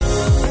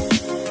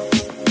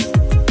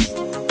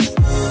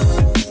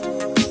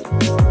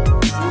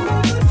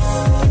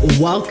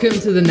Welcome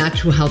to the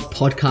Natural Health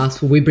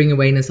Podcast, where we bring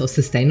awareness of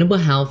sustainable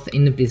health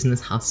in the business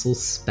hustle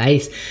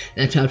space.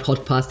 The Natural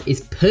Health Podcast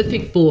is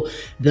perfect for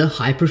the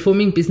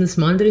high-performing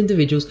business-minded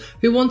individuals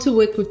who want to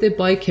work with their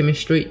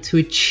biochemistry to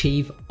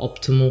achieve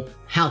optimal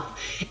health.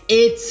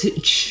 It's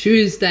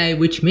Tuesday,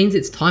 which means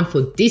it's time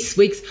for this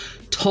week's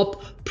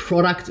top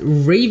product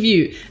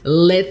review.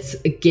 Let's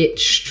get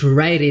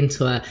straight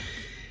into it.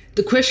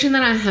 The question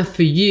that I have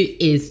for you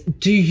is,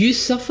 do you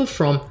suffer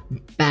from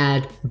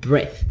bad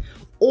breath?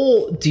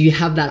 Or do you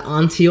have that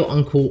auntie or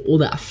uncle or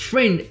that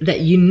friend that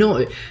you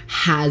know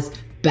has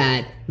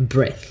bad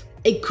breath?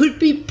 It could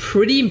be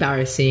pretty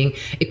embarrassing.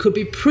 It could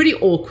be pretty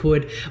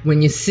awkward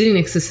when you're sitting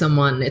next to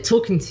someone, they're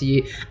talking to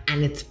you,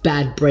 and it's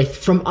bad breath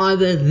from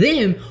either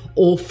them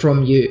or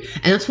from you.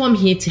 And that's why I'm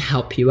here to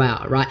help you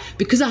out, right?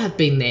 Because I have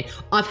been there.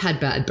 I've had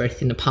bad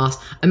breath in the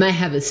past. I may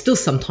have it still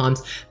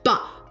sometimes,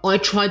 but I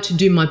try to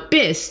do my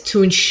best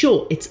to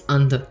ensure it's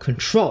under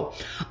control.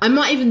 I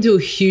might even do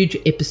a huge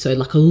episode,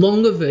 like a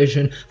longer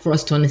version, for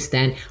us to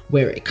understand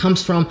where it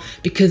comes from,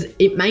 because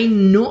it may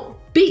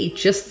not be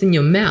just in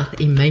your mouth,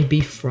 it may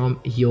be from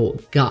your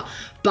gut.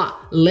 But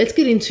let's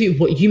get into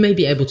what you may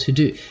be able to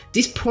do.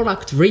 This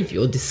product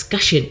review or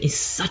discussion is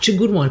such a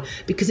good one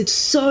because it's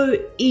so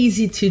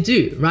easy to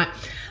do, right?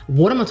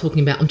 What am I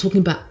talking about? I'm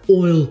talking about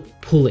oil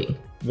pulling.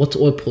 What's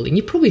oil pulling?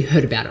 You probably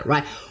heard about it,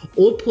 right?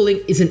 Oil pulling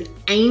is an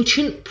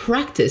ancient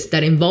practice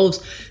that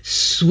involves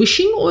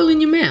swishing oil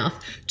in your mouth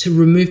to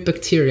remove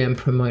bacteria and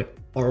promote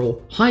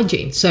oral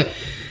hygiene. So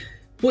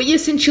what you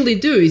essentially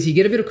do is you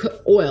get a bit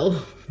of oil,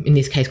 in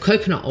this case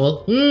coconut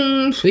oil,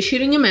 swish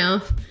it in your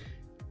mouth,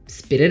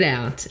 spit it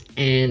out,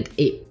 and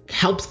it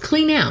helps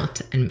clean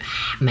out and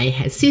may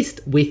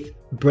assist with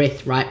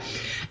breath, right?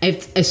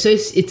 It's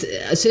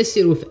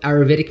associated with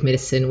Ayurvedic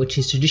medicine, which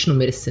is traditional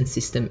medicine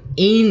system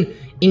in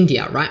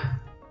India, right?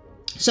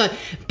 So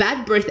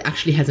bad breath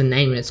actually has a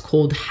name, and it's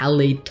called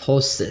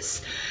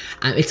halitosis.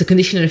 It's a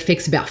condition that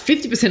affects about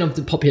 50% of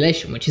the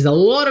population, which is a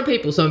lot of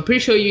people. So I'm pretty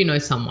sure you know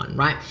someone,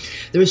 right?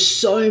 There are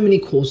so many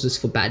causes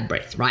for bad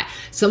breath, right?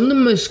 Some of the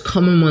most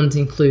common ones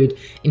include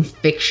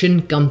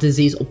infection, gum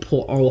disease, or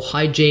poor oral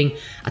hygiene,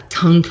 a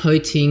tongue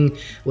coating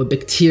where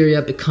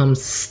bacteria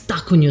becomes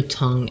stuck on your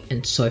tongue,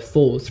 and so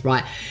forth,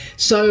 right?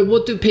 So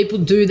what do people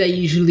do? They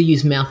usually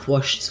use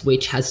mouthwash,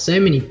 which has so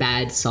many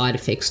bad side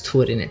effects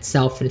to it in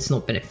itself, and it's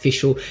not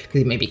beneficial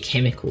because it may be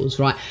chemicals,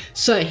 right?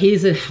 So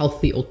here's a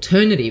healthy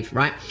alternative,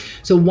 right?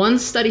 So one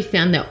study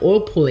found that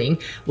oil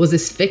pulling was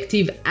as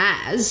effective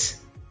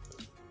as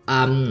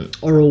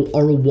oral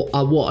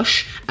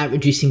wash at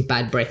reducing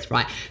bad breath,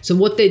 right? So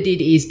what they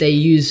did is they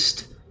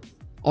used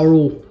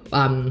oral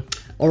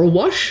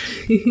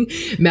wash,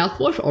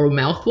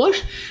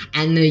 mouthwash,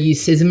 and they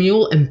used sesame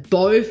oil, and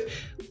both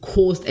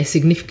caused a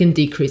significant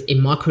decrease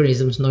in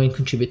microorganisms known to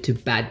contribute to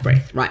bad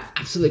breath, right?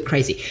 Absolutely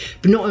crazy.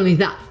 But not only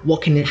that,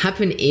 what can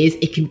happen is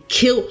it can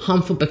kill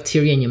harmful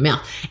bacteria in your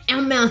mouth.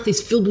 Our mouth is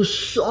filled with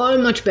so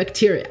much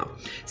bacteria,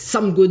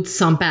 some good,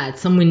 some bad,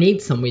 some we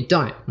need, some we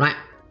don't, right?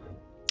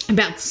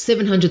 About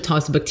 700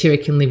 types of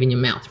bacteria can live in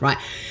your mouth, right?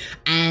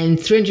 And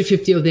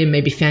 350 of them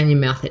may be found in your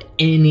mouth at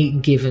any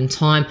given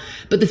time.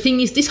 But the thing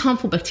is, this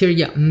harmful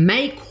bacteria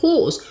may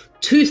cause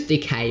tooth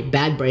decay,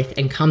 bad breath,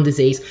 and gum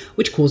disease,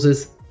 which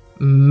causes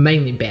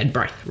mainly bad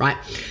breath, right?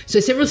 So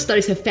several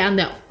studies have found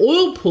that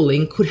oil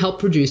pulling could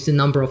help reduce the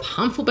number of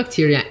harmful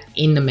bacteria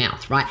in the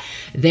mouth, right?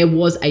 There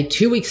was a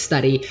 2-week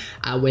study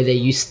where they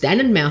used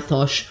standard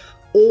mouthwash,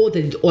 or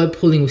they did oil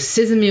pulling with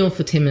sesame oil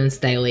for 10 minutes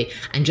daily,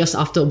 and just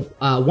after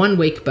 1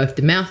 week, both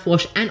the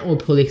mouthwash and oil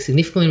pulling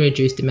significantly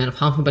reduced the amount of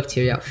harmful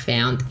bacteria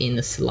found in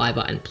the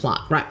saliva and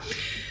plaque, right?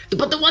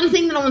 But the one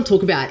thing that I want to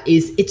talk about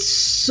is it's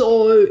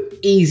so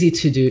easy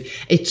to do.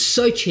 It's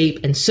so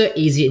cheap and so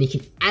easy, and you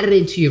can add it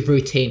into your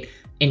routine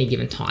any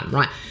given time,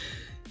 right?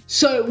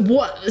 So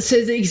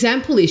the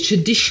example is,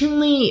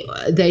 traditionally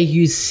they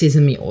use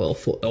sesame oil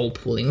for oil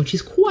pulling, which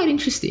is quite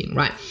interesting,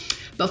 right?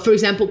 But for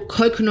example,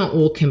 coconut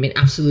oil can be an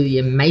absolutely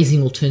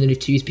amazing alternative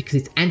to use because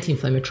it's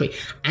anti-inflammatory,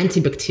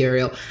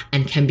 antibacterial,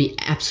 and can be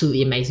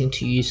absolutely amazing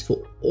to use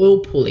for oil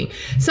pulling.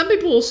 Some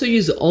people also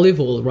use olive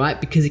oil, right?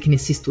 Because it can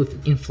assist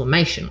with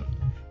inflammation.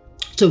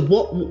 So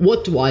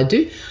what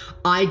do?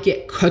 I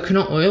get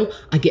coconut oil,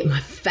 I get my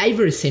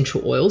favorite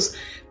essential oils,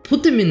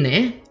 put them in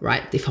there,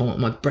 right? If I want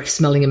my breath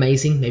smelling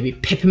amazing, maybe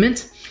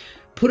peppermint,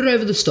 put it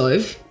over the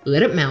stove,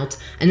 let it melt,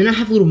 and then I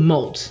have little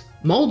molds.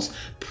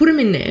 Put them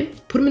in there,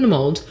 put them in a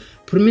mold,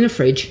 put them in a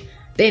fridge.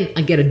 Then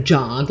I get a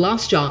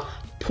glass jar,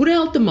 put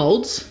out the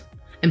molds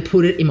and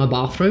put it in my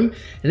bathroom.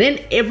 And then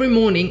every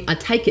morning I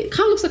take it,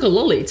 kind of looks like a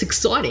lolly, it's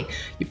exciting.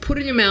 You put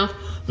it in your mouth,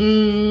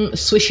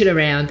 swish it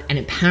around, and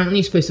apparently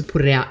you're supposed to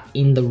put it out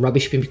in the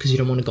rubbish bin because you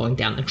don't want it going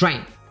down the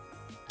drain.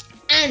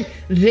 And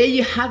there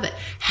you have it.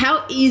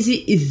 How easy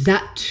is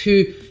that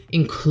to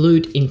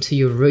include into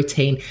your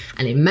routine?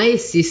 And it may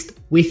assist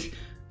with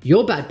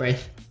your bad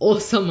breath or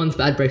someone's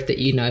bad breath that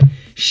you know.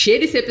 Share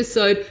this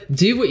episode,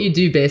 do what you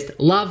do best,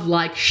 love,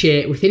 like,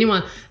 share with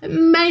anyone that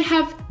may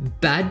have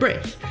bad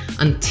breath.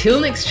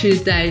 Until next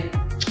Tuesday,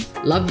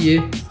 love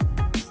you.